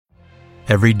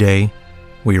Every day,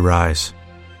 we rise,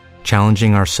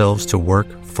 challenging ourselves to work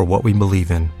for what we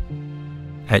believe in.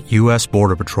 At U.S.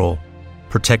 Border Patrol,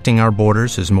 protecting our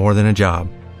borders is more than a job.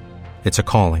 It's a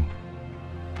calling.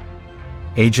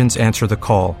 Agents answer the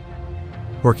call,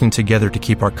 working together to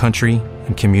keep our country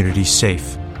and communities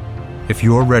safe. If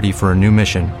you are ready for a new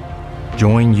mission,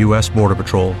 join U.S. Border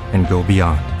Patrol and go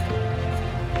beyond.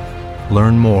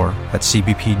 Learn more at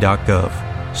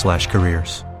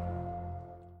cbp.gov/careers.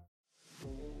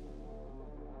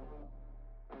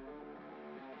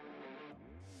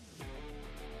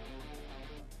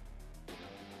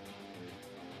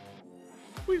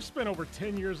 We've spent over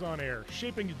 10 years on air,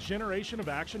 shaping a generation of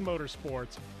action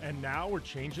motorsports, and now we're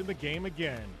changing the game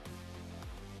again.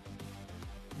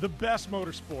 The best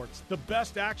motorsports, the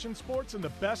best action sports, and the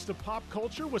best of pop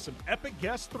culture with some epic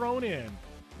guests thrown in.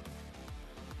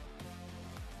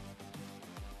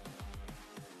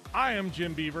 I am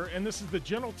Jim Beaver, and this is the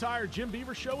General Tire Jim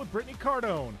Beaver Show with Brittney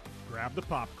Cardone. Grab the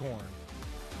popcorn.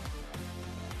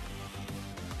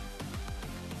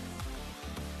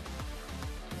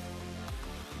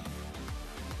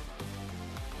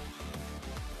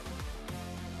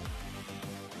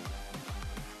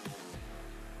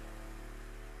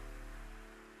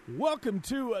 Welcome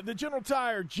to the General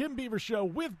Tire Jim Beaver Show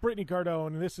with Brittney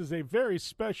Cardone. This is a very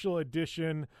special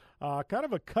edition, kind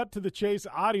of a cut-to-the-chase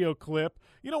audio clip.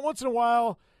 You know, once in a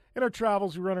while in our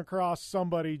travels we run across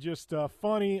somebody just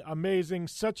funny, amazing,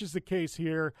 such is the case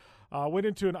here. Went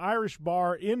into an Irish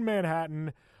bar in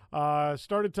Manhattan,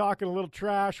 started talking a little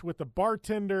trash with a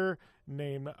bartender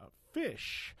named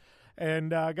Fish.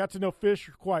 And got to know Fish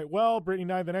quite well. Brittney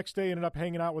and I the next day ended up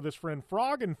hanging out with his friend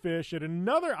Frog and Fish at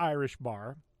another Irish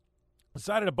bar.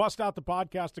 Decided to bust out the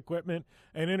podcast equipment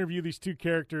and interview these two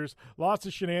characters. Lots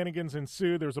of shenanigans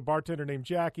ensued. There was a bartender named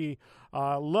Jackie.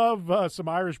 Love some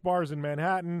Irish bars in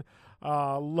Manhattan.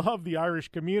 Love the Irish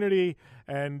community.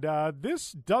 And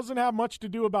this doesn't have much to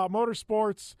do about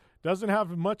motorsports. Doesn't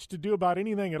have much to do about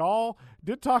anything at all.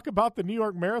 Did talk about the New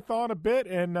York Marathon a bit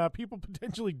and people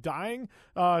potentially dying,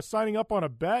 signing up on a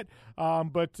bet.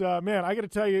 But man, I got to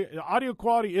tell you, audio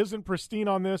quality isn't pristine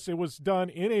on this. It was done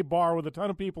in a bar with a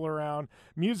ton of people around,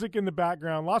 music in the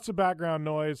background, lots of background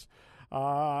noise.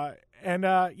 Yeah,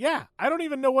 I don't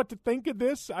even know what to think of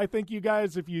this. I think you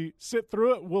guys, if you sit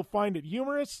through it, will find it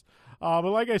humorous. But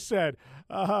like I said,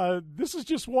 this is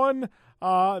just one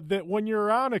that when you're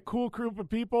around a cool group of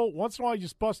people, once in a while you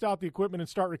just bust out the equipment and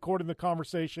start recording the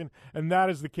conversation, and that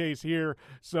is the case here.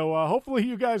 So hopefully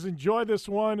you guys enjoy this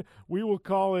one. We will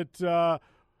call it the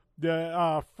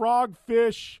Frog,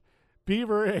 Fish,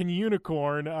 Beaver, and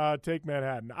Unicorn Take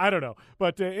Manhattan. I don't know.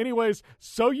 But anyways,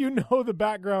 so you know the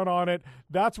background on it,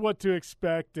 that's what to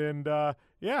expect. And,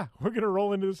 yeah, we're going to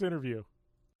roll into this interview.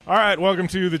 All right, welcome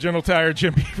to the General Tire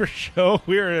Jim Beaver Show.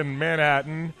 We're in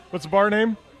Manhattan. What's the bar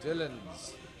name?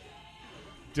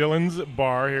 Dillon's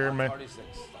Bar here in Manhattan.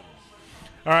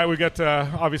 All right, we got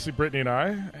obviously Brittney and I,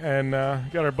 and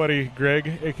got our buddy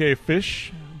Greg, a.k.a.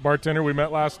 Fish, bartender we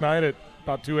met last night at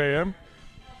about 2 a.m.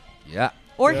 Yeah.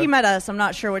 Or he met us. I'm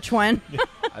not sure which one. Yeah.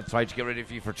 I tried to get ready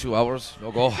for you for 2 hours.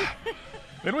 No go.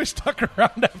 Then we stuck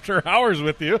around after hours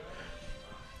with you.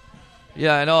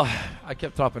 Yeah, I know. I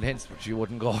kept dropping hints, but you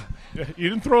wouldn't go. You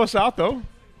didn't throw us out, though.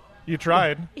 You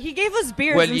tried. He gave us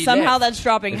beers, Well, and he somehow left. that's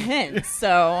dropping hints. So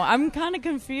I'm kind of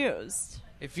confused.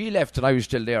 If you left and I was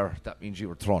still there, that means you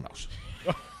were thrown out.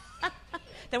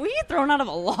 That we get thrown out of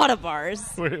a lot of bars.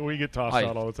 We get tossed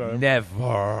out all the time.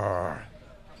 Never.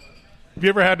 Have you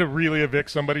ever had to really evict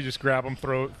somebody, just grab them,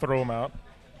 throw them out?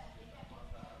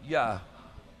 Yeah.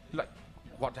 Like,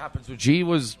 what happens with G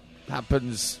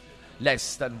happens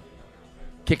less than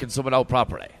kicking someone out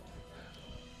properly.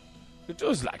 It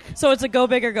does, like. So it's a go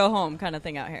big or go home kind of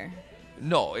thing out here.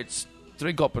 No, it's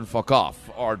drink up and fuck off,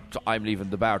 or I'm leaving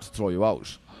the bar to throw you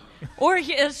out. Or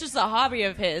it's just a hobby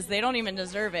of his. They don't even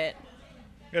deserve it.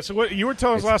 Yeah, so what you were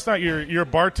telling us last night, you're a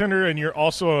bartender and you're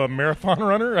also a marathon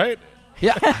runner, right?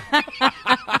 Yeah.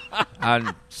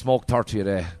 And smoke 30 a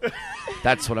day.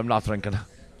 That's what I'm not drinking.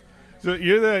 So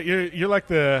you're like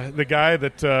the guy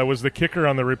that was the kicker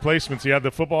on the replacements. He had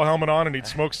the football helmet on and he'd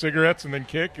smoke cigarettes and then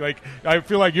kick. Like, I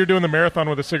feel like you're doing the marathon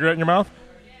with a cigarette in your mouth.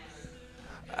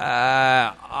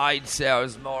 I'd say I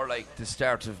was more like the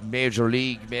start of Major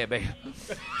League, maybe,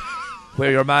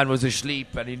 where your man was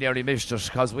asleep and he nearly missed it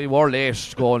because we were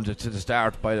late going to the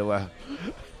start, by the way.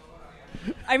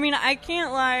 I mean, I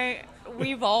can't lie.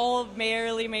 We've all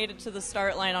barely made it to the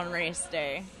start line on race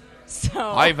day. So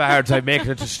I've a hard time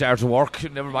making it to start of work.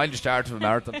 Never mind the start of a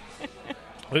marathon.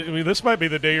 I mean, this might be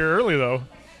the day you're early, though.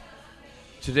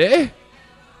 Today?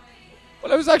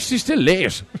 Well, I was actually still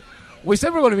late. We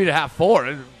said we were going to be at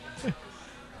 4:30.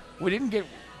 We didn't get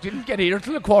here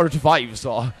till 4:45,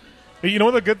 so... You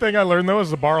know the good thing I learned, though, is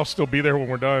the bar will still be there when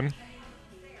we're done.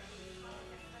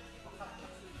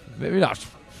 Maybe not.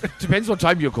 Depends what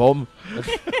time you come.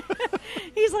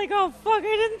 He's like, oh, fuck, I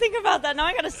didn't think about that. Now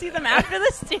I got to see them after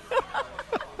this, too.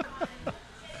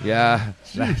 Yeah.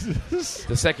 Jesus.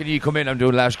 The second you come in, I'm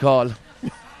doing last call.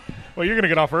 Well, you're going to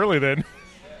get off early then.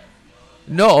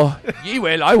 No, ye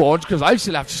will. I won't, because I'll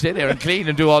still have to stay there and clean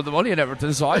and do all the money and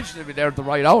everything, so I should be there at the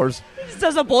right hours. He just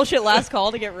does a bullshit last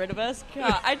call to get rid of us.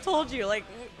 God, I told you, like,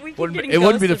 we keep getting It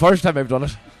wouldn't be the ghosted. first time I've done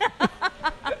it.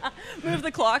 Move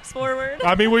the clocks forward.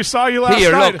 I mean, we saw you last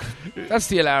Here, night. look. That's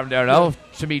the alarm there now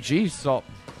to meet G, so...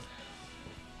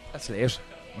 That's late.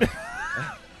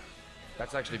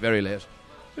 That's actually very late.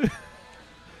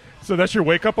 So that's your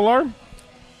wake-up alarm?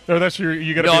 Or that's your,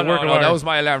 you got to be at work alarm? That was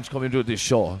my alarm to come and do this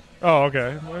show. Oh,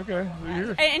 okay. Okay.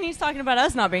 You're- And he's talking about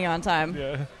us not being on time.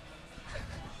 Yeah.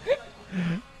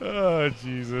 Oh,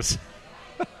 Jesus.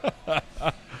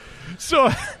 So,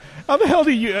 how the hell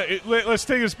do you... let's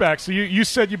take this back. So you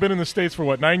said you've been in the States for,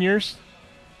 what, 9 years?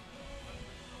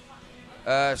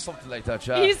 Something like that,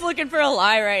 yeah. He's looking for a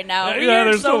lie right now. We Yeah,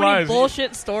 heard there's so no many lies.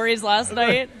 bullshit stories last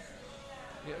night.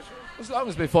 Yeah, sure. As long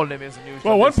as my full name isn't used.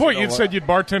 Well, at on one this, point you know you'd what? said you'd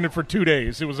bartended for 2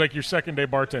 days. It was like your second day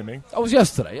bartending. That was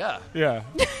yesterday, yeah. Yeah.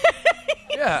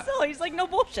 Yeah. Still, he's like, no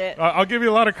bullshit. I'll give you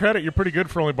a lot of credit. You're pretty good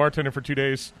for only bartending for 2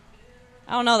 days.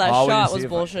 I don't know. That Oh, well, you shot see, was if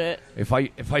bullshit.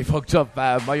 If I fucked up,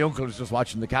 my uncle was just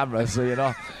watching the camera, so you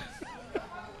know.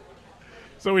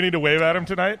 So we need to wave at him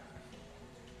tonight?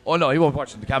 Oh no, he won't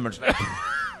watch the camera tonight.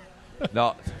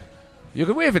 No. You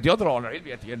can wave at the other owner, he'll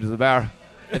be at the end of the bar.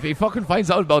 If he fucking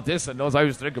finds out about this and knows I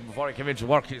was drinking before I came into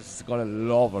work, he's gonna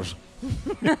love it.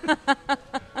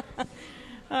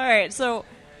 All right, so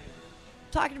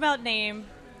talking about name,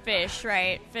 Fish,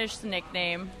 right? Fish, the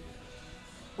nickname.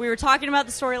 We were talking about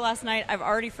the story last night. I've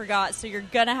already forgot, so you're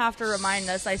gonna have to remind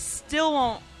us. I still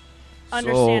won't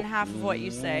understand half of what you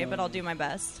say, but I'll do my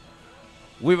best.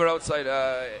 We were outside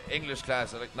English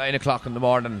class at like 9 o'clock in the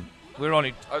morning. I was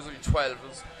only 12. It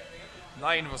was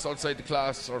 9 of us outside the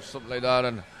class or something like that,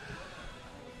 and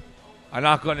I'm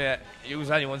not going to use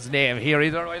anyone's name here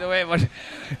either, by the way, but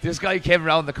this guy came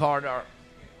around the corner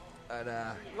and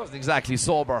he wasn't exactly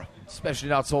sober, especially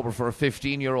not sober for a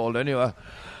 15-year-old anyway.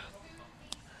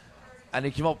 And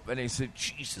he came up and he said,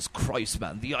 Jesus Christ,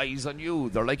 man, the eyes on you,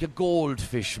 they're like a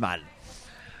goldfish, man.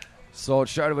 So it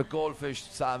started with goldfish,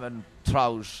 salmon,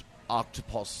 trout,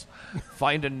 octopus,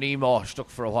 Finding Nemo stuck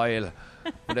for a while.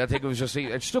 But I think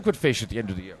it stuck with fish at the end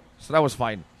of the year. So that was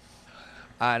fine.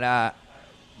 And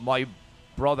my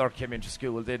brother came into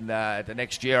school then the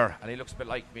next year, and he looks a bit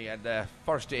like me. And the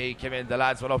first day he came in, the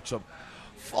lads went up to him,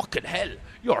 fucking hell,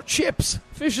 you're Chips,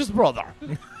 Fish's brother.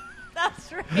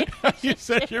 That's right. You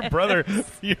said your brother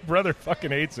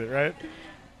fucking hates it, right?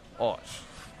 Oh,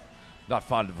 not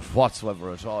fond of it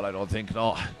whatsoever at all, I don't think,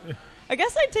 no. I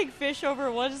guess I'd take Fish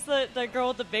over. What is the girl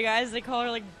with the big eyes? They call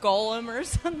her like Gollum or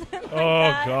something like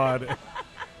that. God.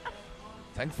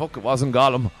 Thank fuck it wasn't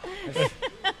Gollum.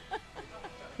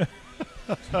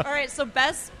 All right, so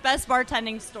best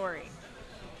bartending story.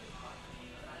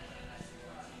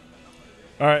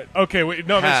 All right. Okay. Wait,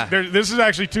 no, this is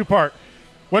actually two-part.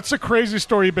 What's the craziest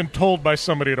story you've been told by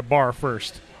somebody at a bar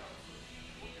first?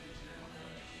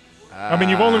 I mean,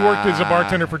 you've only worked as a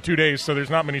bartender for 2 days, so there's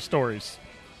not many stories.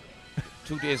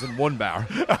 2 days in one bar.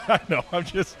 I know. I'm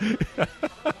just...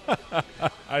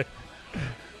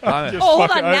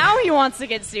 Hold on. Now he wants to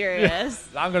get serious.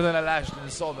 Longer than a lash in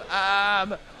the sun.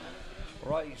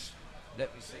 Right.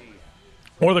 Let me see.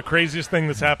 Or the craziest thing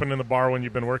that's happened in the bar when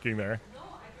you've been working there.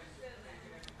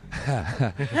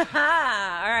 All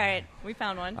right. We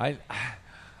found one.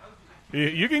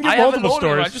 You can give multiple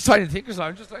stories. I'm just trying to think of something.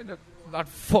 I'm just trying to not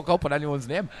fuck up on anyone's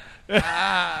name.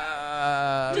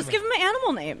 Just give them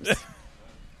animal names.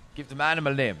 Give them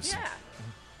animal names.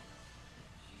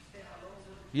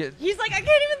 Yeah. He's like, I can't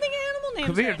even think of animal names.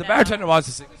 Come here. Right The now. bartender wants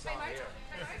to sing a song here.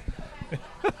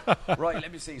 Right,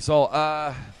 let me see. So,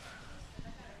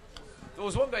 there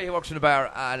was one guy who works in a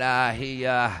bar, and he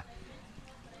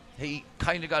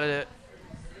kind of got a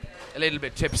little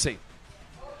bit tipsy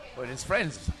with his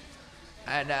friends.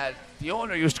 And the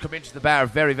owner used to come into the bar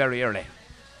very, very early.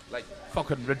 Like,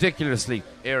 fucking ridiculously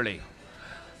early.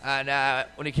 And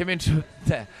when he came into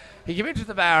the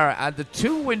bar, and the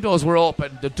two windows were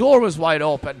open, the door was wide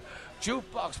open,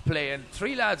 jukebox playing,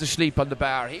 three lads asleep on the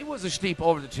bar. He was asleep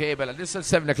over the table, and this is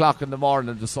 7 o'clock in the morning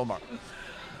in the summer.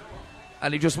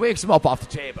 And he just wakes him up off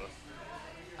the table.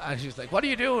 And she's like, what are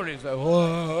you doing? And he's like,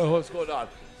 whoa, what's going on?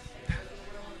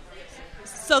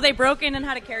 So they broke in and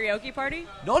had a karaoke party?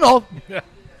 No.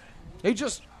 He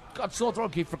just got so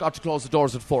drunk he forgot to close the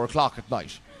doors at 4 o'clock at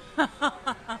night.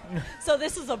 So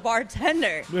this is a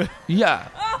bartender. Yeah.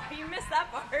 Oh, you missed that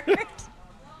part.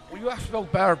 Well, you asked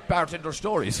about bartender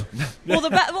stories. Well, the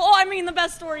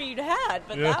best story you'd had,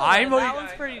 but that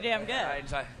one's pretty damn good.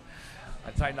 I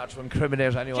try not to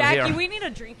incriminate anyone Jackie, here. we need a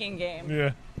drinking game.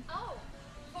 Yeah. Oh,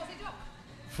 fuzzy duck.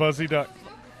 Fuzzy duck.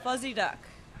 Fuzzy duck.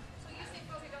 So you say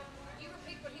fuzzy duck, you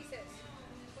repeat what he says.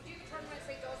 But you turn around and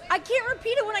say does it? I can't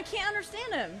repeat it when I can't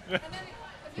understand him. And then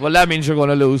if you Well, that means you're going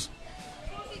to lose.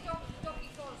 fuzzy duck, ducky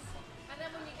fuzz. And then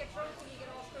when you get drunk and you get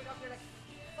all screwed up, you're like,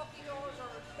 fucky doors or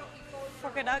ducky fuzz.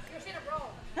 Fuck a duck. You're saying it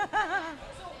wrong.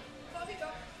 So, fuzzy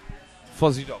duck,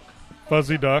 Fuzzy duck.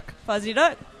 Fuzzy duck. Fuzzy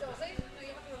duck. does it? No, you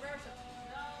have to reverse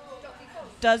it. Ducky fuzz.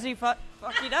 Does he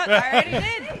fucky duck? I already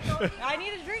did. I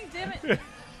need a drink, damn it.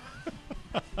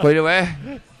 By the way,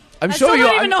 I'm I sure still you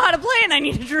don't even know how to play and I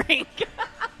need a drink.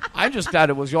 I'm just glad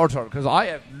it was your turn because I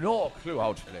have no clue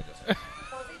how to play this.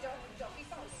 Fuzzy duck, ducky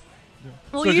fuzz.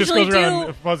 We'll So it just usually goes around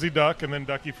do... fuzzy duck and then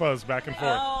ducky fuzz back and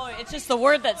forth. Oh, it's just the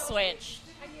word that switched.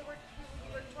 And you were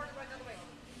turning right another way.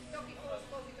 Ducky fuzz,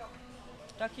 fuzzy duck.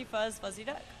 Ducky fuzz, fuzzy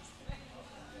duck.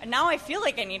 And now I feel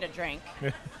like I need a drink.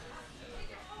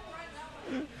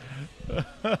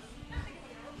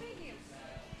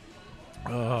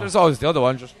 There's always the other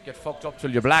one. Just get fucked up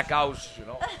till you black out, you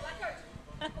know.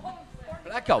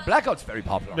 Blackout's very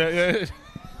popular. Yeah.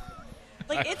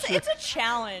 Like it's a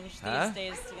challenge these Huh?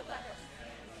 days to get that.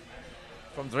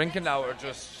 From drinking now or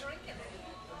just...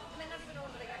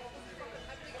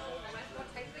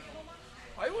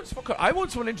 I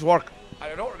once went into work.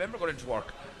 I don't remember going into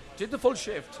work. Did the full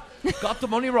shift. Got the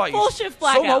money right. Full shift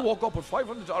blackout. Somehow woke up with $500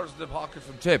 in the pocket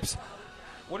from tips.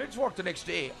 Went into work the next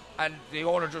day and the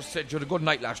owner just said, you had a good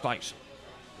night last night.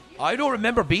 I don't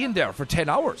remember being there for 10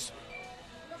 hours.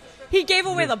 He gave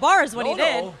away the bar is what he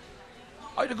did. No.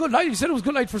 I had a good night. He said it was a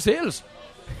good night for sales.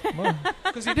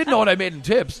 Because he didn't know what I made in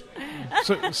tips.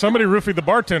 So, somebody roofied the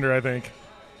bartender, I think.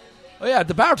 Oh, yeah,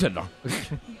 the bartender.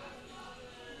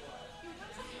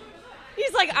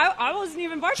 He's like, I wasn't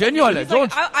even bartending. Genuinely, He's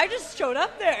like, don't- I just showed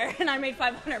up there and I made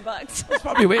 $500. I was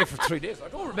probably away for 3 days. I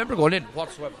don't remember going in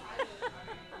whatsoever.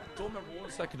 Don't remember 1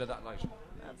 second of that night.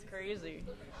 That's crazy.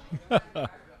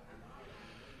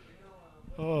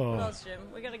 Oh. What else, Jim?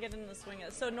 We got to get in the swing of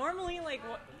it. So normally, like,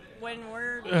 when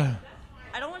we're...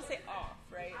 I don't want to say off,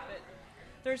 right? But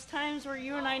there's times where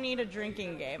you and I need a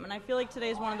drinking game. And I feel like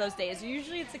today's one of those days.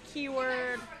 Usually it's a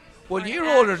keyword. Well, or an you're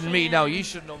older than me action. now. You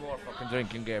should know more fucking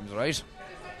drinking games, right?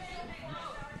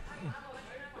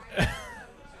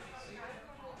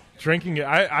 Drinking,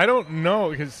 I don't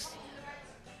know because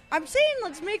I'm saying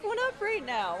let's make one up right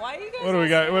now. Why are you guys... what do we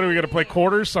got? What do we got to play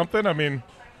quarters? Something? I mean, It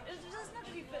doesn't have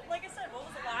to be... Like I said, what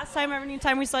was the last time? Every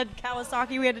time we said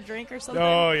Kawasaki, we had to drink or something?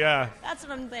 oh yeah. That's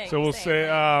what I'm thinking. So we'll say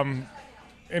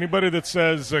anybody that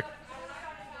says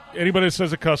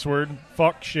a cuss word,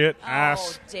 fuck, shit,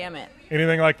 ass, Oh, damn it.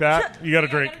 anything like that, you got to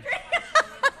drink.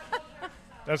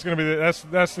 That's gonna be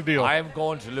that's the deal. I am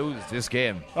going to lose this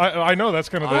game. I know that's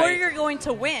kind of Or the. you're going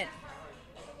to win.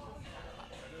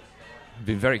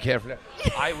 Be very careful.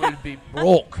 I will be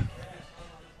broke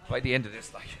by the end of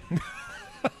this night.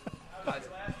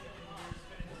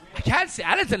 I can't say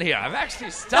anything here. I'm actually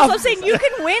That's stuck. what I'm saying. You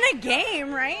can win a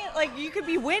game, right? Like, you could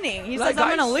be winning. He Like, says,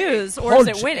 I'm I going to say lose. Or is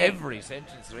it punch winning? every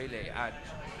sentence, really. And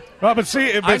Well, but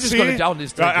see, I'm just gonna down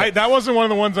this drink. that wasn't one of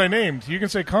the ones I named. You can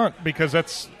say cunt because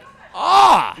that's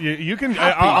you can.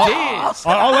 Happy days.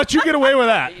 I'll let you get away with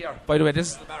that. Here. By the way,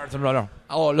 this is the marathon runner.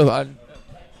 Oh, look. And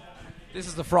this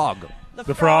is the frog.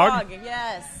 The frog?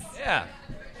 Yes. Yeah.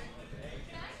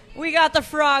 We got the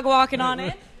frog walking on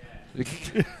it.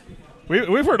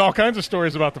 We've heard all kinds of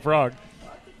stories about the frog.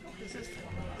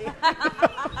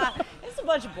 It's a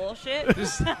bunch of bullshit.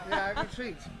 Yeah, I'm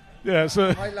intrigued. Yeah, so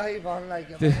I live on like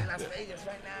I'm in Las Vegas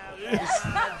right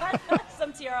now.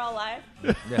 Some TRL live.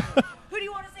 Yeah. Who do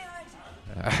you want to say hi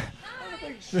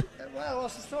to? Well,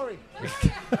 what's the story?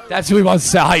 That's who he wants to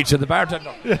say hi to, the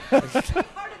bartender.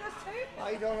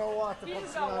 I don't know what the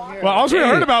fuck's going on here. well, all we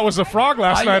heard about was the frog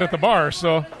last night at the bar.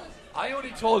 So I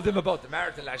only told them about the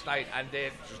marathon last night, and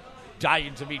they're just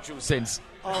dying to meet you since.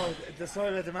 Oh, the story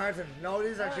about the marathon. No, it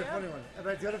is actually a funny one.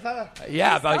 About the other fella?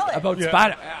 Yeah, tell it. about Yeah.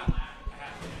 Spanish.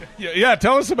 Yeah. yeah,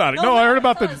 tell us about it. No, I heard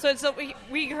about the. So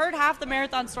we heard half the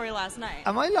marathon story last night.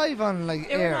 Am I live on like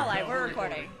We're air? not live. We're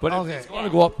recording. But Okay. it's going to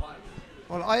go up.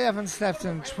 Well, I haven't slept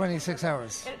in 26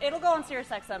 hours. It'll go on Sirius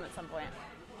XM at some point.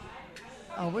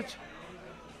 Oh, which?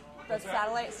 The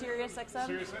satellite Sirius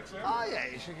XM. Oh, yeah,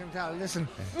 you can tell. Listen,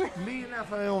 me and that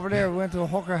fella over there went to a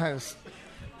hooker house,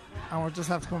 and we're just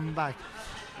after coming back.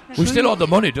 We still owe the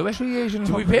money, do we? 3 Asian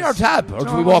Do we hookers. pay our tab, or do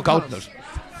No, we no, walk no. out in it?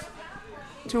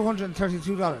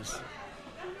 $232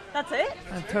 That's it?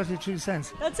 and 33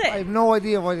 cents. That's I it? have no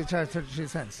idea why they charge 33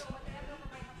 cents.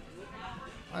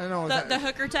 I don't know. The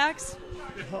hooker tax?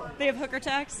 They have hooker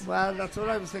tax? Well, that's what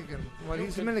I was thinking. Well,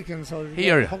 he's Dominican, so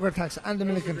Here. hooker tax and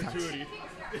Dominican tax.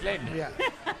 Glen, Yeah.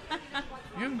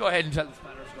 you can go ahead and tell the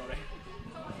Spanish story.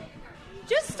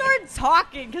 Just start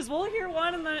talking, because we'll hear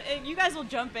one and you guys will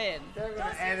jump in. They're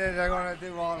going to edit. They're going to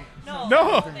do all.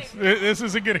 No, this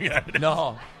isn't getting edited.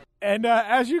 No. And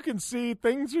as you can see,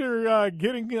 things are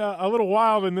getting a little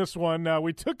wild in this one.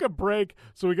 We took a break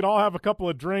so we could all have a couple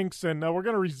of drinks, and we're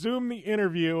going to resume the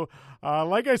interview.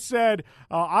 Like I said,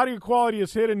 audio quality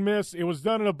is hit and miss. It was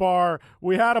done in a bar.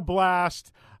 We had a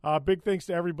blast. Big thanks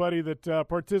to everybody that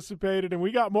participated, and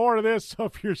we got more of this. So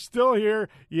if you're still here,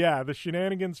 yeah, the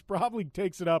shenanigans probably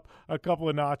takes it up a couple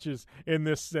of notches in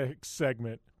this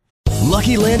segment.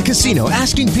 Lucky Land Casino,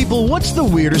 asking people, what's the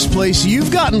weirdest place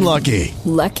you've gotten lucky?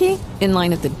 Lucky? In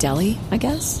line at the deli, I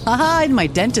guess? Aha, in my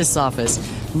dentist's office.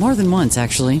 More than once,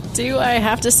 actually. Do I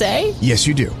have to say? Yes,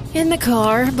 you do. In the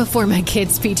car before my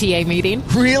kids' PTA meeting.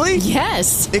 Really?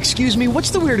 Yes. Excuse me,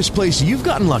 what's the weirdest place you've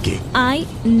gotten lucky? I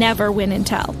never win and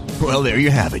tell. Well, there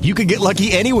you have it. You can get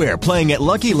lucky anywhere, playing at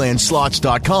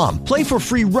LuckyLandSlots.com. Play for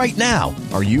free right now.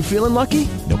 Are you feeling lucky?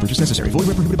 No purchase necessary. Void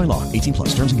where prohibited by law. 18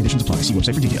 plus. Terms and conditions apply. See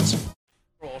website for details.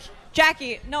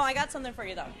 Jackie, no, I got something for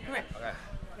you, though. Come here. Okay.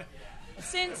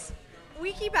 Since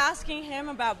we keep asking him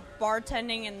about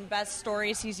bartending and best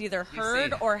stories he's either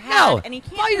heard or had, and he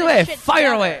can't fire put away, shit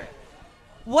fire together.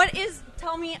 away.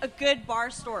 Tell me a good bar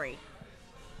story.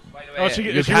 By the way, Oh,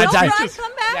 you can't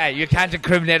Come back. Yeah, you can't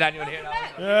incriminate anyone here now.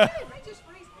 Yeah.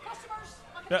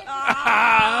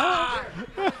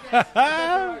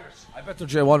 I bet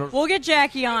there's one. We'll get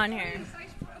Jackie on here.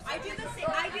 I do the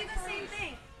same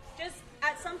thing. Just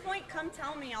at some point, come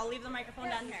tell me. I'll leave the microphone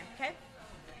down here. Okay?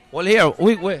 Well, here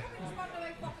we.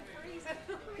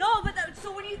 No, but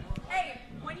so when you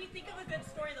think of a good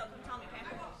story, though, come tell me. Okay?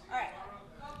 All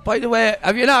right. By the way,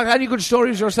 have you not any good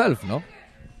stories yourself? No.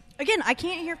 Again, I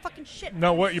can't hear fucking shit.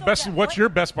 No, what's your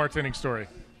best bartending story?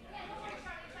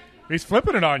 He's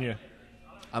flipping it on you.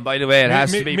 And by the way, it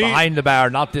has to be behind the bar,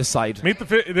 not this side.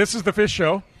 This is the fish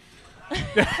show.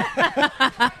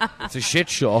 It's a shit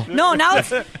show. No, now it's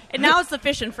the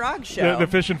Fish and Frog show. The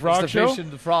Fish and Frog It's the show. Fish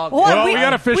and the Frog. Well, we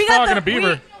got a fish, frog, and a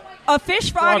beaver. A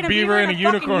fish, frog, and a beaver, and a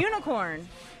unicorn. unicorn.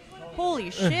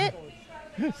 Holy shit.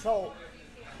 So,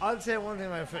 I'll say one thing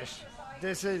about fish.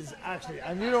 This is actually,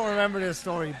 and you don't remember this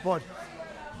story, but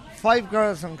 5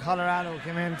 girls from Colorado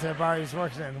came into the bar he's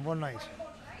working in one night.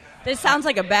 This sounds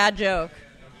like a bad joke.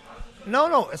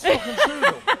 No, it's fucking true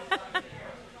though.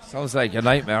 Sounds like a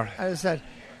nightmare. I said,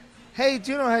 hey,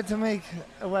 do you know how to make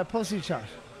a wet pussy shot?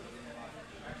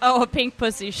 Oh, a pink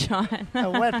pussy shot. A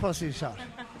wet pussy shot.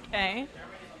 Okay.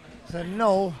 I said,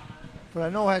 no, but I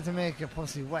know how to make a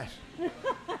pussy wet.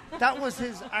 That was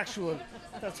his actual,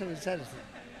 that's how he said it.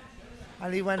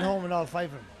 And he went home with all 5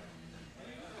 of them.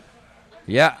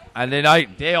 Yeah, and then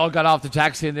they all got off the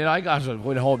taxi, and then I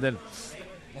went home then.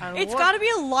 And It's got to be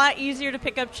a lot easier to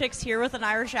pick up chicks here with an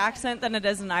Irish accent than it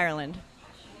is in Ireland.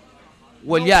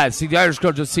 Well, yeah, see, the Irish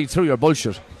girl just see through your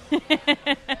bullshit.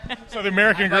 So the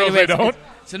American By the girls, way, they don't.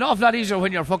 It's an awful lot easier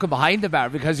when you're fucking behind the bar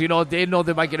because, they know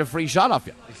they might get a free shot off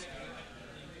you.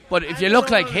 But if you look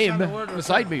like him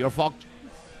beside me, you're fucked.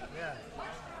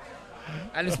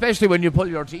 And especially when you pull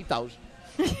your teeth out.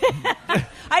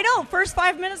 I know. First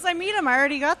 5 minutes I meet him, I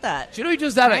already got that. Do you know he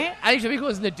does that? Right? Anytime he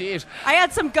goes on a date. I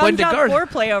had some gunned-up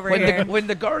foreplay over here. When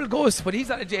he's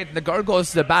on a date and the girl goes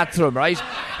to the bathroom, right,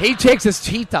 he takes his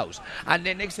teeth out. And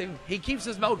then next thing, he keeps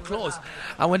his mouth closed.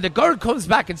 And when the girl comes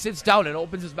back and sits down and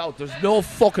opens his mouth, there's no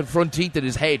fucking front teeth in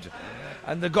his head.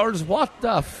 And the girl's, what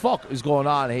the fuck is going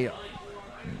on here?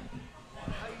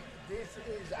 This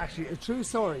is actually a true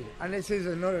story. And this is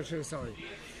another true story.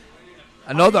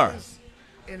 Another?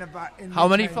 In a bar, How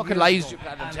many Midtown fucking years lies ago, do you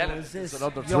plan on and telling? there was this It's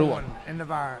another young true one. in the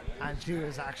bar, and she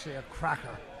was actually a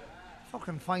cracker.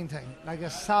 Fucking fine thing. Like a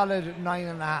solid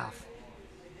 9.5.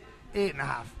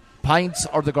 8.5. Pints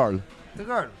or the girl? The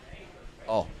girl.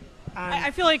 Oh.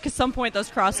 I feel like at some point those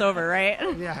cross over, right?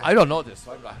 Yeah. I don't know this.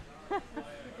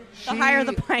 The higher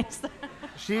the pints.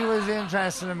 She was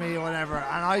interested in me or whatever,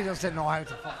 and I just didn't know how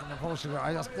to fucking approach her.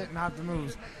 I just didn't have the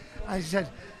moves. And she said,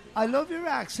 I love your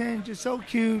accent, you're so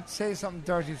cute, say something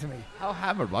dirty to me. How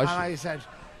hammered was And she? I said,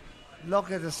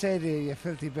 look at the state of you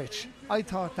filthy bitch. I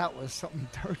thought that was something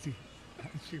dirty. And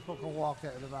she fucking walked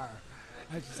out of the bar.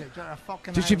 And she said, you're a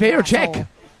fucking Did she pay her check? asshole."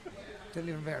 Didn't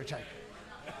even pay her check.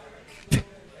 Yeah,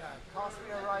 cost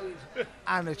me a ride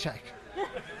and a check.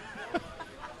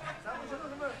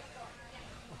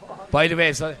 By the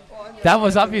way, so that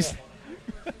was obvious.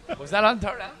 Was that on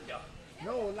Third Avenue?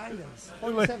 No, Langdon's.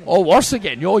 47. Oh, worse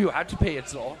again. Yo, you had to pay it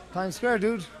slow. Times Square,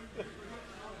 dude.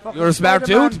 You're a smart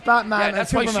Spider-Man, dude. Batman, Yeah, and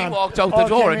that's why she Superman walked out the all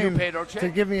door came and you in paid her check. to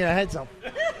give me a heads up.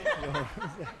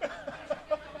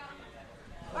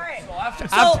 All right. After,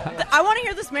 I want to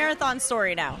hear this marathon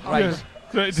story now. right.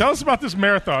 So tell us about this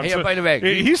marathon. Hey, So by the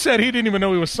way, he said he didn't even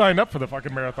know he was signed up for the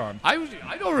fucking marathon.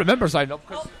 I don't remember signing up.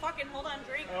 Oh, fucking hold on,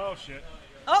 drink. Oh, shit.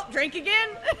 Oh, drink again.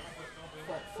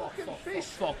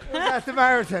 Fuck. At the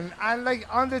marathon, and like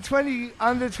on the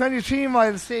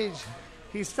 23-mile stage,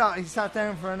 he sat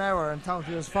down for an hour and talked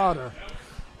to his father.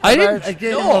 I about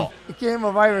didn't. a game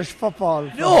of Irish football.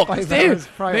 For No, 5 because hours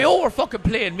prior. Mayo were fucking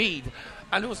playing Mead.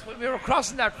 And it was when we were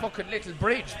crossing that fucking little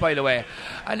bridge, by the way.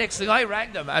 And next thing I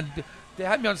rang them, and they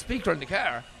had me on speaker in the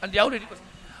car. And the other lady goes,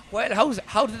 well,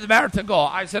 how did the marathon go?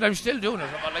 I said, I'm still doing it.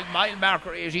 I'm on like mile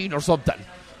marker 18 or something.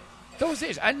 That was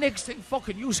it. And next thing,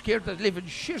 fucking you scared the living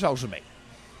shit out of me.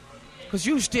 Because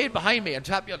you stayed behind me and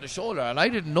tapped me on the shoulder, and I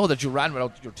didn't know that you ran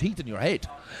without your teeth in your head.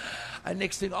 And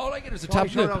next thing, all I get is a tap.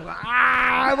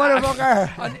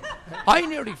 Motherfucker! And I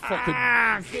nearly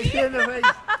fucking... Kiss you in the face.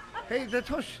 Hey, the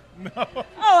tush.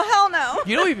 Oh, hell no.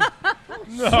 You know even...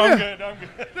 No, I'm good.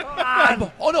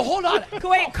 Oh, no, hold on.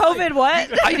 Wait, COVID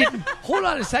what? I didn't... Hold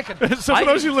on a second. So for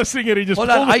those of you listening in, he just hold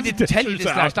on, pulled I his didn't tell you dentures this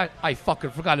out. last night. I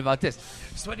fucking forgot about this.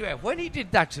 So anyway, when he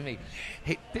did that to me,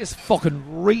 this fucking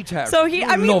retard. So there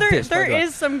by the way.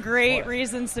 is some great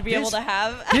reasons to be able to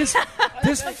have. This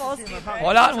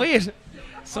hold on, wait.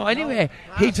 So anyway,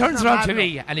 he turns around to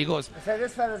me and he goes, So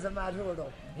this fella's a mad whore,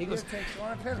 though. He goes,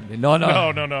 No.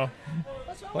 no.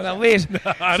 Hold on, wait.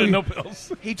 I didn't know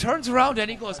pills. He turns around and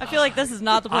he goes, I feel like this is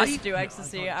not the place to do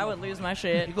ecstasy. I would lose my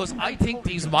shit. He goes, I think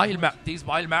these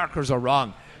mile markers are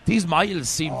wrong. These miles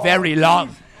seem very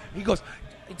long. He goes,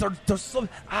 there's some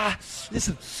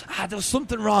listen, there's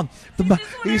something wrong. I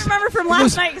remember from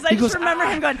last night because I just remember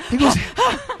him going.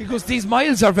 He goes, these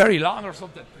miles are very long or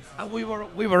something. And we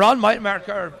were on mile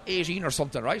marker 18 or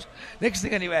something, right? Next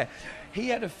thing anyway, he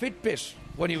had a Fitbit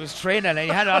when he was training, and he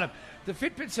had it on him. The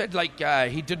Fitbit said like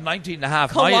he did 19 and a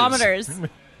half kilometers.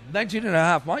 19 and a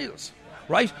half miles.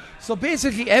 Right? So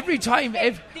basically every time...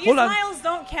 These miles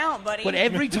don't count, buddy. But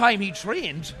every time he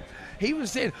trained, he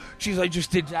was saying, geez, I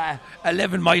just did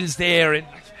 11 miles there in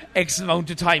X amount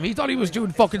of time. He thought he was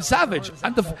doing fucking savage.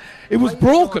 And it was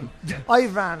broken. I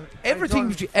ran.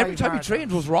 Everything, every time he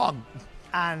trained was wrong.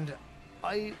 And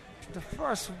the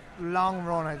first long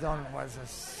run I done was a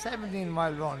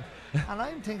 17-mile run. And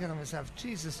I'm thinking to myself,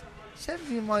 Jesus,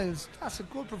 17 miles, that's a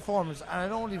good performance. And I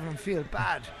don't even feel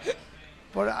bad.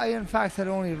 But I, in fact, had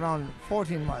only run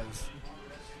 14 miles.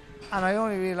 And I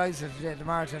only realised it today at the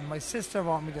marathon. My sister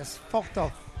bought me this fucked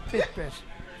up Fitbit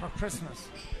for Christmas.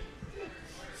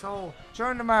 So,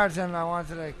 during the marathon, I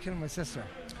wanted to kill my sister.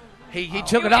 He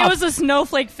took it off. It was a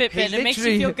snowflake Fitbit. It makes you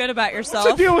feel good about yourself.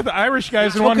 What's the deal with the Irish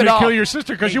guys who wanted to kill your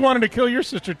sister? Because you wanted to kill your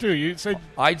sister, too. You said...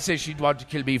 I'd say she'd want to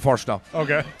kill me first now.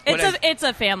 Okay. It's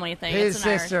a family thing. His it's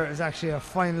an sister is actually a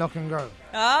fine-looking girl.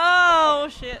 Oh,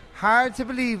 shit. Hard to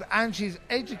believe, and she's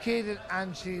educated,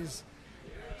 and she's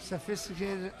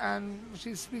sophisticated, and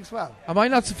she speaks well. Am I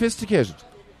not sophisticated?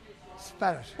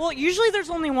 Spell it. Well, usually there's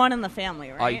only one in the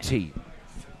family, right? IT.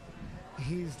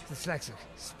 He's dyslexic.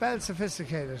 Spell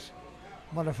sophisticated,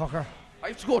 motherfucker. I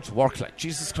have to go to work, like,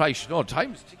 Jesus Christ,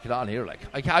 time's ticking on here, like.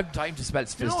 I can't have time to spell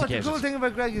You know what sophisticated. the cool thing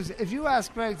about Greg is, if you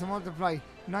ask Greg to multiply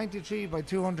 93 by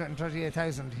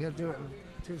 238,000, he'll do it in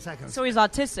 2 seconds. So he's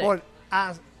autistic.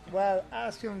 But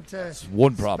ask him to It's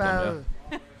one problem,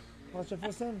 spell... What's your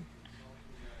first name?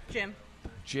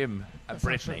 Jim and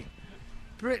Brittney.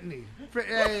 Brittney.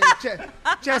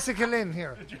 Jessica Lynn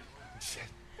here.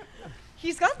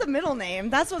 He's got the middle name.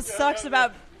 That's what sucks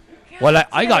about... Well,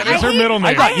 I got It's her middle name.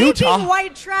 I got Utah. I hate being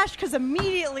white trash because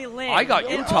immediately Lynn. I got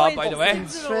Utah, by the way.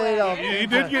 Straight up. You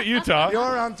did get Utah. You're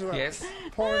onto it. Yes.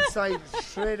 Porn site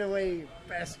straight away.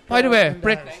 Best. By the porn way, in the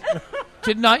Brittney,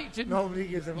 house. Nobody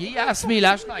gives a... you asked me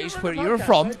last night where you're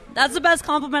from. That's the best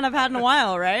compliment I've had in a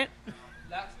while, right?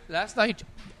 Last night.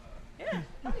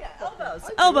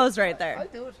 Elbows right there. I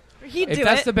do it. He'd If do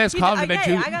that's it. the best compliment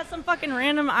I got some fucking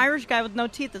random Irish guy with no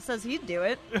teeth that says he'd do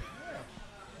it.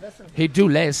 He'd do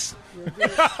less.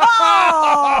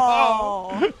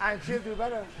 Oh! And she'll do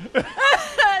better.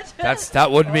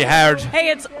 That wouldn't be hard.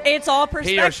 Hey, it's all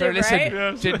perspective, Here, sure, listen.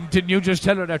 right? Didn't you just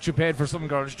tell her that you paid for some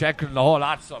girl's check and the whole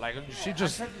lot? So, like, she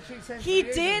just... He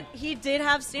did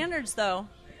have standards, though.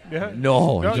 Yeah.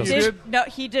 No, No, he you just... did. No,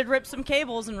 he did rip some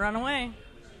cables and run away.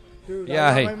 Dude, Yeah,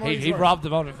 I want my he money's worth. robbed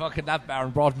them out of fucking that bar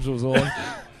and brought them to his own.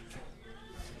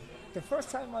 the first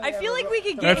time I feel like we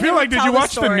could I get feel him like, to did tell you the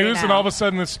watch the story news now. and all of a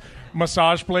sudden this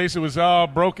massage place, it was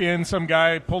broke in, some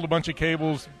guy pulled a bunch of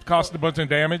cables, caused a bunch of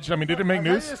damage? I mean, did it make I'll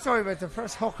tell news? you a story about the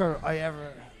first hooker I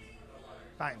ever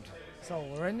banged. So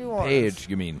we're in New Orleans. Paige,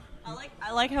 you mean?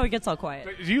 I like how he gets all quiet.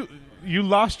 You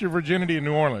lost your virginity in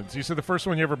New Orleans. You said the first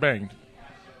one you ever banged.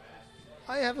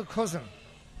 I have a cousin.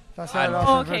 That's I how I know. lost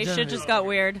Oh, my okay, virginity. shit just got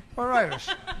weird. We're Irish.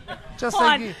 Just Hold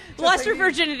like on. you, just Lost like your you-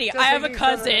 virginity. just I have like a you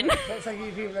cousin. Just like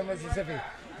you people in Mississippi.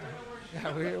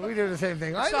 Yeah, we do the same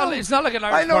thing. It's not like an I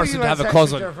Irish know person you to had have a sex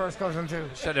cousin. with your first cousin too.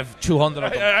 Instead of 200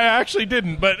 of I them. actually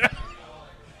didn't, but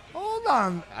Hold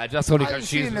on. That's only I've because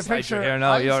she's seen the beside you picture. here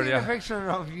now. I've You're, seen yeah. a picture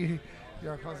of you,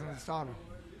 your cousin's daughter.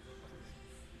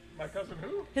 my cousin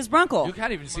who? His brunkle. You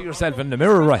can't even see yourself in the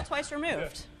mirror, right? Twice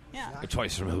removed. Yeah. You're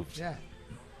twice removed. Yeah.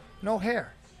 No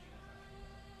hair.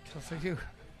 Just like you.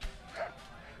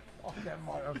 Oh, that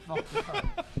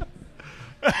motherfucker.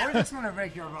 We're just going to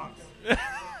break your box.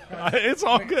 It's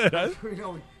all good. I You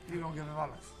don't give a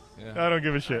bollocks. don't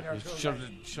give a shit.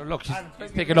 Sure, look,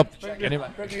 he's picking up. Anyway.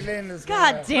 Brittney Lynn is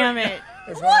God damn it.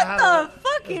 It's What gonna the have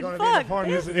fucking gonna be the fuck? porn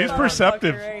This music. He's motherfucker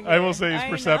perceptive. right I will here. say he's I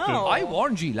perceptive. know. I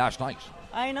warned you last night.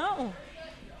 I know.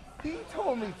 He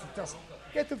told me to just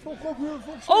get the fuck up here.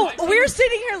 Oh, we were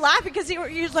sitting here laughing because he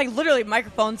was like literally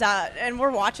microphones out, and we're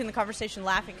watching the conversation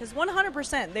laughing because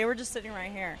 100% they were just sitting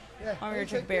right here while we were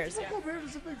drinking beers. Get the fuck up here.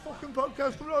 There's a big fucking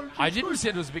podcast going on. I didn't say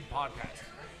it was a big podcast.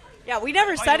 Yeah, we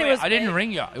never By said the it way, was. I didn't big.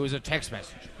 ring you. It was a text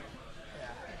message.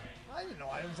 I didn't know.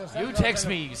 I was just You text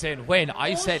me saying when.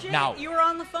 I said Bullshit, now. You were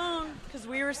on the phone because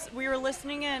we were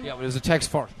listening in. Yeah, but it was a text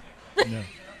first. Get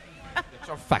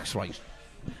your facts right.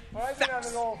 I've been on the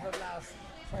go for the last.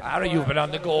 How you've been on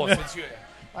the go since you?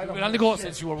 You've been on the go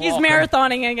since you were He's walking.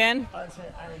 marathoning again. I'll say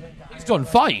anything. He's done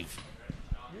 5.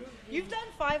 You've done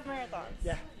 5 marathons.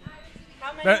 Yeah.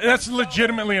 How many? That's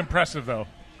legitimately impressive, though.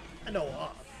 I know.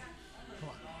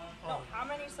 No, how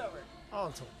many sober?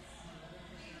 Also,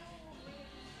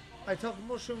 I took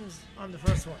mushrooms on the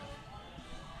first one.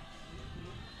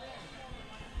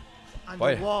 And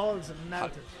Boy. the walls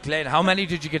melted. Glenn, how many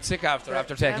did you get sick after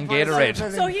taking Empire Gatorade?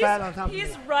 State So Building fell on top of he's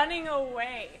me. running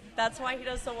away. That's why he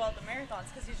does so well at the marathons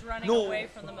because he's running No, away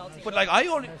from the melting. But like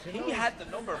he had the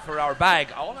number for our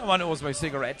bag. All I wanted was my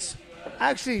cigarettes.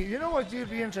 Actually, you know what you'd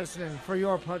be interested in for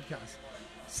your podcast?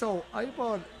 So I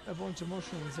bought a bunch of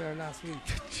mushrooms there last week,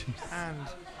 and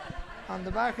on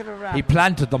the back of the wrap, He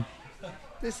planted them.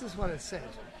 this is what it said.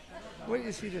 Where do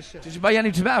you see this shit? Did you buy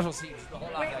any tomato seeds? The whole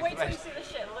lot like Wait the till you rest. see the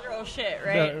shit, literal shit,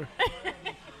 right?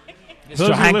 Mr. Those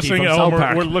who are Hanky listening from at South home,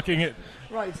 Park. we're looking at.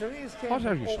 Right, so these came What are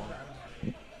from you Oakland.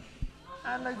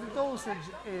 And like the dosage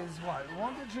is what?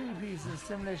 1 to 3 pieces,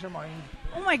 stimulate your mind.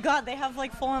 Oh my god, they have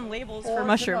like full-on labels 4 for to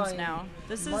mushrooms 9, now.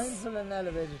 This is mindful and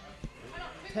elevated.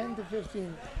 10 to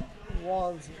 15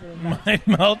 walls in Mind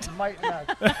melt. might not.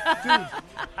 Dude,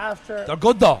 after They're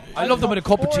good though. I love them took with a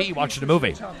cup of 4 tea watching a pieces of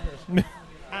movie. chocolate,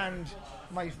 and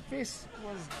my fist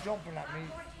was jumping at me.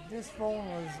 This phone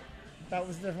was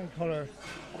a different colour.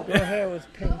 Your hair was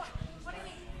pink.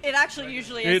 it actually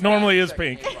usually is. It normally is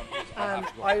pink. And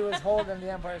I was holding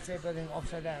the Empire State Building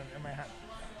upside down in my hand.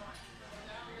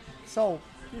 So,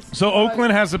 So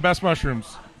Oakland has the best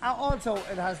mushrooms. also,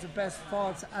 it has the best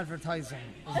false advertising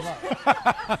as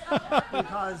well.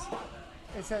 Because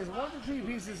it says 1 to 3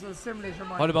 pieces will stimulate your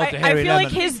mind. What about the I hairy feel like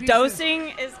lemon? his dosing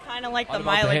is kind of like What the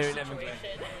about the mileage hairy lemon?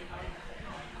 situation.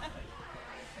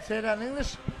 Say that in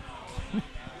English?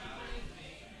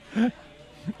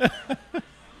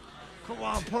 Come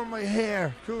on, pull my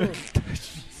hair. Cool.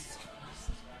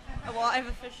 Well, I've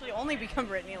officially only become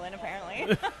Brittney Lynn,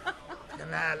 apparently.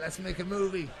 Nah, let's make a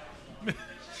movie.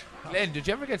 Glenn, did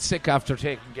you ever get sick after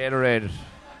taking Gatorade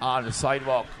on the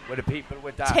sidewalk with the people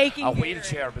with that Taking a Gatorade.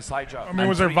 wheelchair beside you? I mean,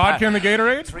 was there vodka in the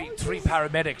Gatorade? Three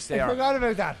paramedics I there. forgot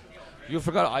about that. You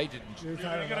forgot? I didn't.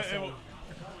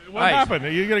 What Right.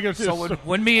 happened? You gotta give So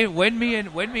when me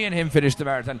and him finished the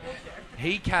marathon,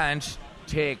 he can't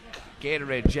take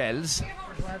Gatorade gels.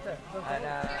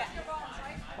 And,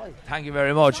 thank you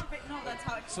very much. No, that's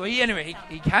how it So he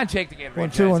can't take the Gatorade 1,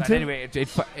 2, gels. 1, And 2. anyway,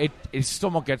 his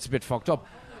stomach gets a bit fucked up,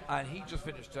 and he just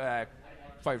finished 5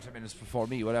 or 10 minutes before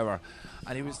me, whatever.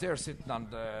 And he was there sitting on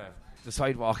the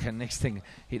sidewalk, and next thing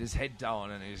he had his head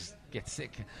down and he gets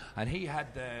sick. And he had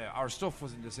our stuff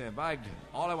was in the same bag.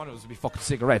 All I wanted was to be fucking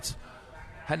cigarettes.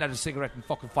 Hadn't had a cigarette in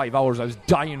fucking 5 hours. I was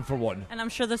dying for one. And I'm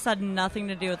sure this had nothing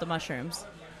to do with the mushrooms.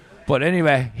 But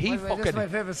anyway, he By the way, this is fucking my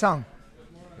favourite song.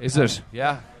 is it?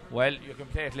 Yeah. Well, you can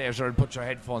play it later and put your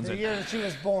headphones The in. year that she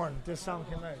was born, this song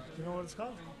came out. Do you know what it's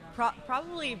called?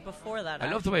 Probably before that. I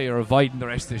love the way you're avoiding the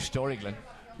rest of this story, Glenn.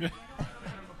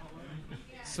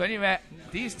 So anyway,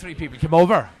 these 3 people came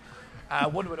over,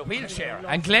 one with a wheelchair.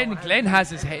 And Glen has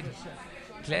his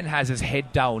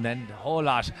head down and a whole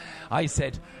lot. I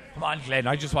said, come on, Glen,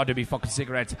 I just want to be fucking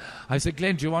cigarettes. I said,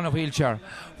 Glen, do you want a wheelchair?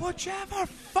 Would you ever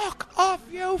fuck off,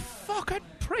 you fucking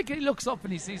prick? He looks up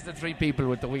and he sees the 3 people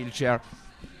with the wheelchair.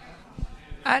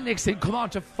 And next thing, come on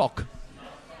to fuck.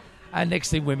 And next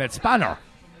thing, we met Spanner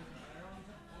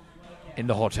in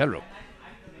the hotel room.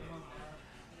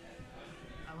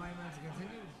 Am I meant to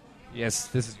continue? Yes,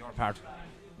 this is your part.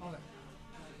 Okay.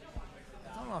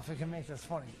 I don't know if I can make this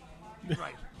funny.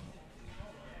 Right.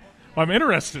 I'm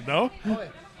interested, though. Okay.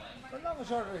 But long and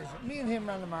short of it is, me and him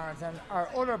ran the marathon. Our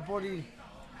other buddy,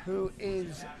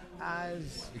 who's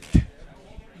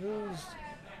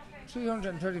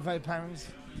 335 pounds.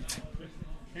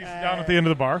 He's down at the end of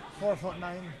the bar.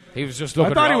 4'9". He was just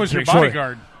looking I thought around he was to your make sure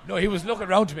bodyguard. No, he was looking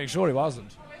around to make sure he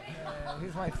wasn't.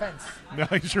 He's my fence. No,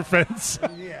 he's your fence.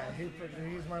 Yeah,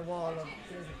 he's my wall.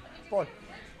 But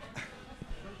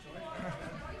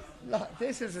look,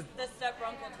 this is a. The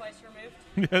step-uncle twice removed.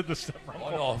 Yeah, the step-uncle.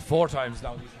 Oh no, 4 times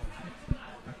now.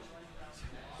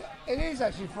 It is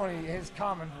actually funny. His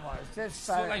comment was this.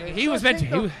 So, like, he was meant to.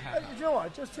 You know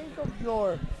what? Just think of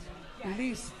your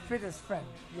least fittest friend.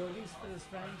 Your least fittest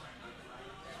friend.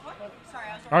 What? Sorry,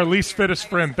 I was Our least fittest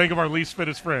friend. Think of our least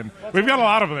fittest friend. We've got a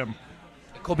lot of them.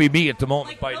 It could be me at the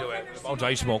moment, like, by no the way. wonder The amount Steve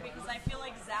I smoke. Because I feel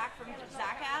like Zach from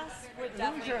Zackass would Who's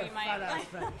definitely your be my. fat-ass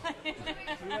friend?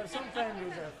 We have some friend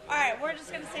who's a. All right, we're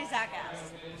just gonna say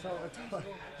Zackass. So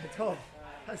a tub.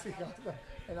 As he got there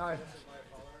in Ireland.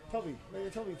 Toby. Maybe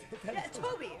Toby. Yeah,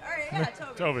 Toby. All right, yeah,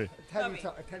 Toby. Toby.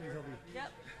 Teletubby.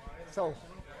 Yep. So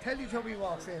Teletubby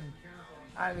walks in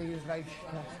and he's like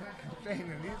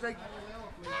complaining. He's like,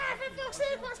 for fuck's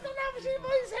sake, what's going on with you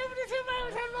boys? 72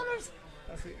 marathon runners.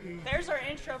 There's our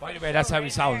intro. By the way, that's how he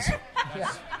right sounds. there.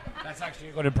 That's actually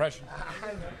a good impression.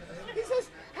 And he says,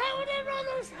 how are they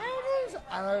runners? How are these?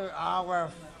 And we're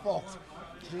fucked.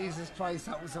 Jesus Christ,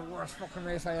 that was the worst fucking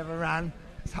race I ever ran.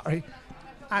 Sorry.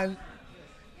 And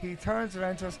he turns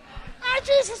around to us,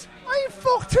 Jesus, I'm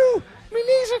fucked too. My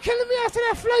knees are killing me after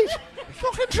that flight.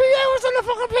 Fucking 3 hours on the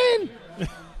fucking plane.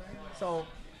 So,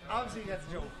 obviously, that's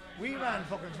a joke. We ran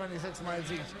fucking 26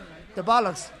 miles each. The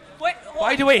bollocks. Wait,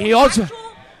 By the way, he also.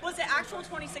 Was it actual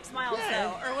 26 miles,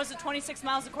 though? Or was it 26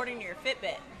 miles according to your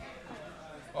Fitbit?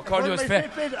 According to his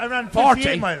Fitbit, I ran 40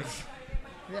 58 miles.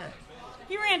 Yeah.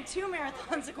 He ran 2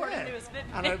 marathons according to his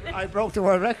Fitbit. And I broke the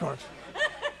world record.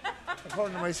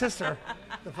 According to my sister,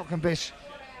 the fucking bitch.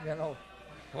 You know.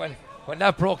 When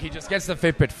that broke, he just gets the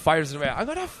Fitbit, fires it away. I'm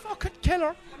gonna fucking kill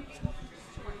her.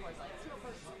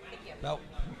 No.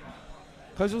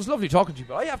 Because it was lovely talking to you,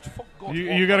 but I have to fucking go.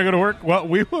 You got to go to work? Well,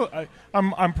 we will.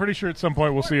 I'm pretty sure at some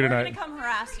point we'll see you We're tonight. going to come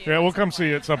harass you. Yeah, we'll come see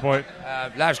you at some point.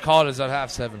 Last call is at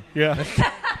 7:30. Yeah.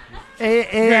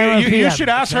 Yeah, you should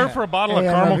ask her for a bottle of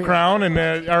caramel crown and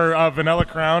or vanilla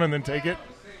crown, and then take it.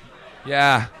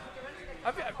 Yeah.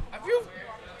 Have you?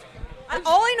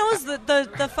 All I know is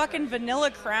the fucking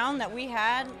vanilla crown that we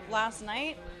had last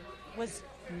night was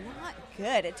not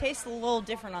good. It tastes a little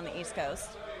different on the East Coast.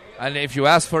 And if you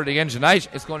ask for it again tonight,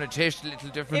 it's going to taste a little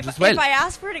different as well. If I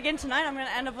ask for it again tonight, I'm going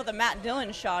to end up with a Matt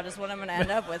Dillon shot is what I'm going to end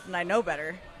up with, and I know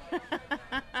better.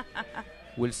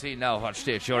 We'll see now what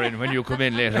state you're in when you come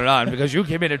in later on, because you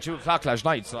came in at 2 o'clock last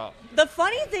night, so... The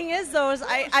funny thing is, though, is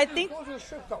I think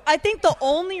the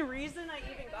only reason I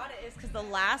even got it is because the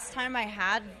last time I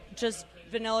had just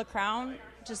vanilla crown,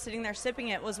 just sitting there sipping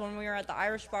it, was when we were at the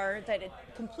Irish bar that it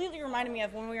completely reminded me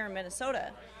of when we were in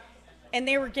Minnesota. And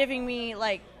they were giving me,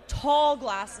 like, tall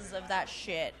glasses of that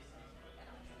shit.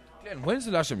 Glenn, when's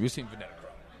the last time you've seen vanilla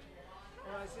crown?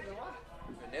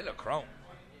 Vanilla crown.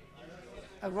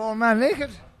 A grown man naked.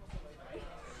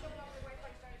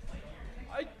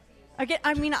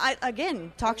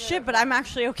 Again, talk shit, but I'm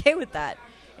actually okay with that.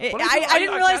 I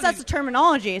didn't realize that's a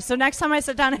terminology. So next time I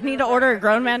sit down, I need to order a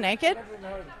grown man naked.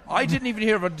 I didn't even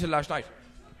hear of it until last night.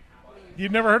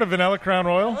 You've never heard of vanilla crown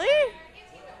royal? Really?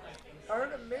 I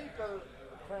heard of maple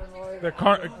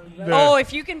crown royal.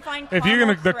 If you can find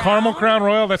the caramel crown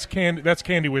royal, that's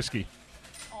candy whiskey.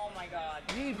 Oh my God!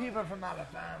 You people from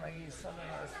Alabama, you son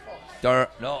of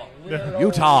No,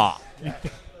 Utah.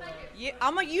 Yeah,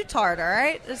 I'm a Utard, all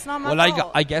right. It's not my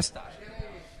fault. I guessed that.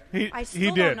 I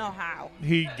still did. don't know how.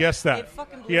 He guessed that.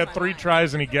 He had 3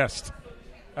 tries and he guessed.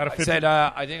 Out of 50,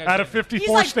 out of 54 He's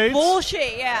like states.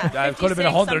 Bullshit. Yeah. It could have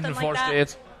been 104 like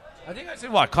states. I think I said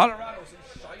what?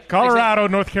 Colorado,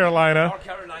 North Carolina. North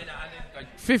Carolina, and then,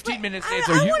 like 15 minutes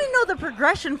later. I want to know the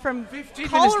progression from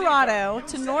Colorado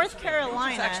to North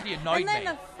Carolina, and then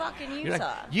to fucking Utah.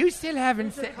 Like, you still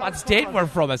haven't said what state we're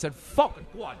from. I said, fucking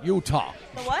what? Utah.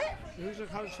 The what? Who's your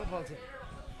college football team?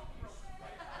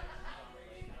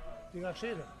 You got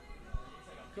cheated.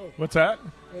 Cool. What's that?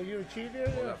 Are you a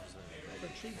cheater?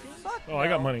 Fuck Oh, I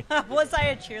got money. Was I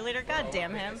a cheerleader? God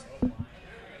damn him.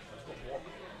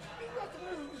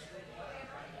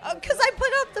 Because I put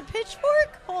up the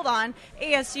pitchfork? Hold on.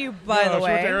 ASU, by the She went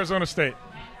way. to Arizona State.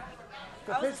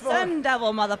 The I was a Sun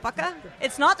Devil, motherfucker.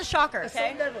 It's not the Shocker, okay?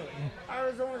 Sun Devil,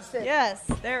 Arizona State. Yes,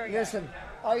 there we go. Listen,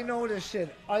 I know this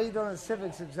shit. I done a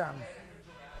civics exam.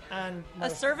 And A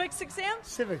cervix exam?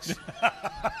 Civics.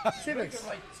 Civics.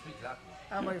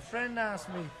 And my friend asked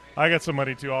me, I got some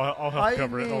money too. I'll help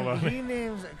cover it. Hold on. He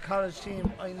names a college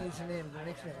team. I need to name the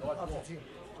nickname of the team.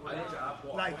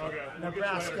 Like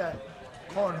Nebraska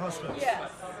Cornhuskers.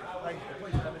 Yes. Like,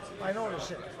 I know this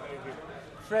shit.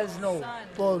 Fresno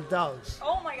Bulldogs.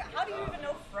 Oh my god, how do you even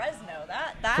know Fresno?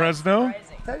 That's Fresno?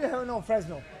 surprising. Tell you how I know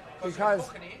Fresno. Because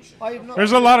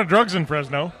There's a lot of drugs in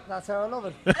Fresno. That's how I love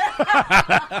it.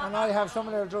 And I have some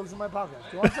of their drugs in my pocket.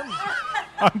 Do you want some?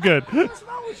 I'm good. What's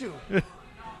wrong with you?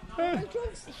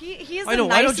 He is I the know,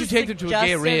 why don't you nicest take them to a gay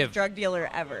suggestive rave? drug dealer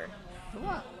ever.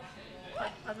 What?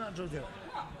 I'm not a drug dealer.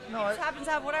 He No, just happens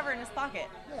to have whatever in his pocket.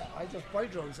 yeah, I just buy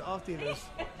drugs off dealers.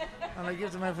 And I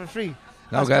give them out for free.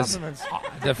 Now, That's guys,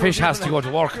 compliments. the fish has to go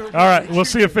to work. All right, we'll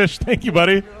see you, Fish. Thank you,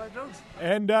 buddy.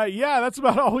 And, yeah, that's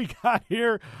about all we got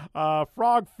here.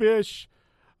 Frog, Fish,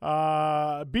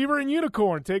 Beaver, and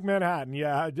Unicorn take Manhattan.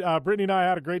 Yeah, Brittney and I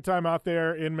had a great time out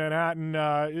there in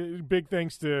Manhattan. Big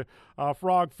thanks to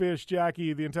Frog, Fish,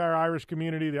 Jackie, the entire Irish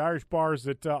community, the Irish bars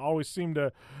that always seem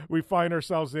to we find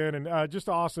ourselves in, and just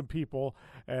awesome people.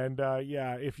 And,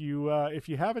 yeah, if you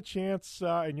have a chance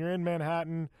and you're in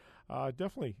Manhattan,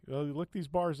 definitely look these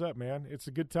bars up, man. It's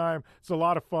a good time. It's a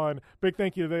lot of fun. Big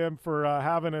thank you to them for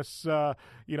having us, for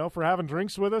having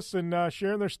drinks with us and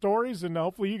sharing their stories. And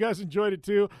hopefully you guys enjoyed it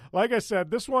too. Like I said,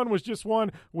 this one was just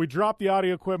one. We dropped the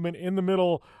audio equipment in the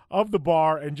middle of the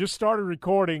bar and just started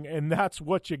recording, and that's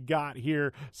what you got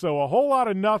here. So a whole lot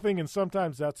of nothing, and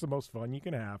sometimes that's the most fun you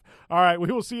can have. All right,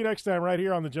 we will see you next time right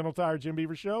here on the Gentle Tire Jim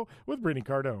Beaver Show with Brittney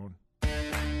Cardone.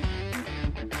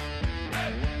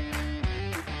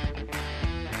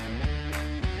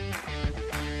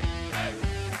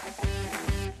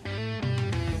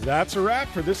 That's a wrap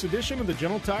for this edition of the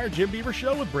Gentle Tire Jim Beaver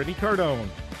Show with Brittney Cardone.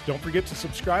 Don't forget to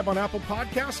subscribe on Apple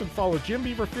Podcasts and follow Jim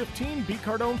Beaver 15, B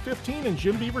Cardone 15, and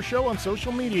Jim Beaver Show on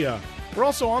social media. We're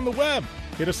also on the web.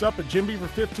 Hit us up at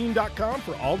jimbeaver15.com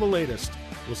for all the latest.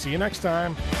 We'll see you next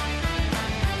time.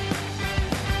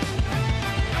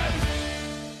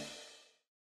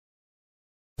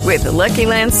 With the Lucky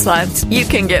Land Slots, you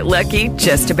can get lucky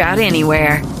just about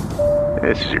anywhere.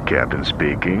 This is your captain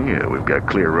speaking. We've got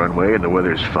clear runway and the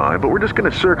weather's fine, but we're just going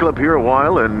to circle up here a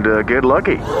while and get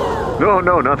lucky.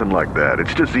 No, nothing like that.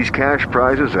 It's just these cash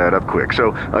prizes add up quick.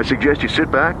 So I suggest you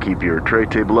sit back, keep your tray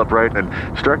table upright, and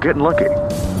start getting lucky.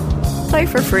 Play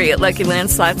for free at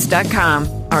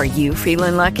LuckyLandSlots.com. Are you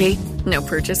feeling lucky? No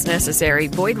purchase necessary.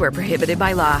 Void where prohibited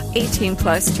by law.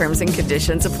 18+ terms and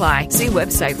conditions apply. See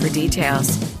website for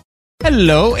details.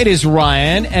 Hello, it is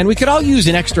Ryan, and we could all use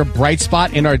an extra bright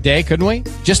spot in our day, couldn't we?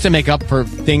 Just to make up for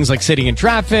things like sitting in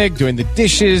traffic, doing the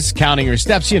dishes, counting your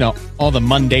steps, all the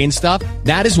mundane stuff.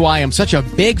 That is why I'm such a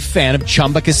big fan of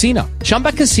Chumba Casino.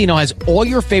 Chumba Casino has all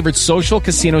your favorite social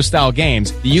casino-style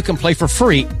games that you can play for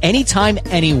free anytime,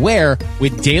 anywhere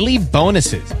with daily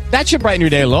bonuses. That should brighten your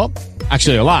day a little.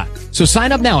 Actually, a lot. So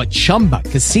sign up now at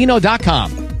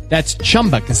ChumbaCasino.com. That's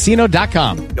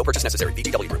ChumbaCasino.com. No purchase necessary.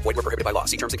 VGW Group. Void where prohibited by law.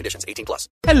 See terms and conditions. 18+.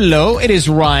 Hello, it is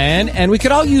Ryan, and we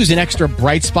could all use an extra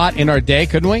bright spot in our day,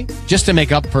 couldn't we? Just to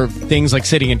make up for things like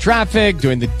sitting in traffic,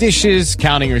 doing the dishes,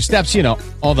 counting your steps,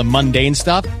 all the mundane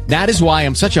stuff. That is why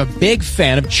I'm such a big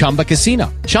fan of Chumba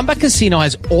Casino. Chumba Casino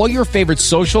has all your favorite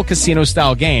social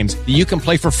casino-style games that you can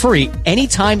play for free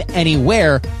anytime,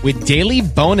 anywhere with daily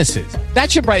bonuses.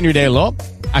 That should brighten your day a little.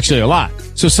 Actually, a lot.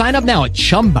 So sign up now at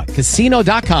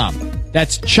ChumbaCasino.com.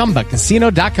 That's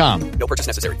ChumbaCasino.com. No purchase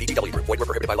necessary. VGW Group. Void where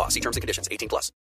prohibited by law. See terms and conditions. 18+.